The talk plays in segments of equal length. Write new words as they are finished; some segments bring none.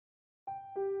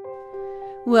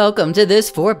Welcome to this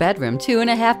 4-bedroom,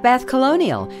 2.5-bath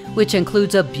colonial, which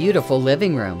includes a beautiful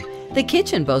living room. The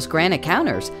kitchen boasts granite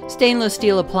counters, stainless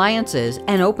steel appliances,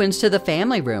 and opens to the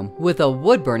family room with a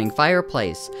wood-burning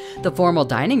fireplace. The formal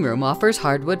dining room offers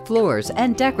hardwood floors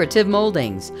and decorative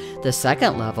moldings. The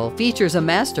second level features a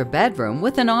master bedroom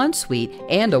with an ensuite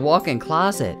and a walk-in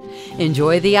closet.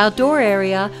 Enjoy the outdoor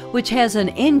area, which has an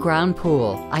in-ground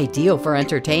pool, ideal for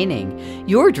entertaining.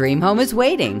 Your dream home is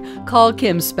waiting. Call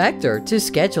Kim Spector to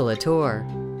schedule a tour.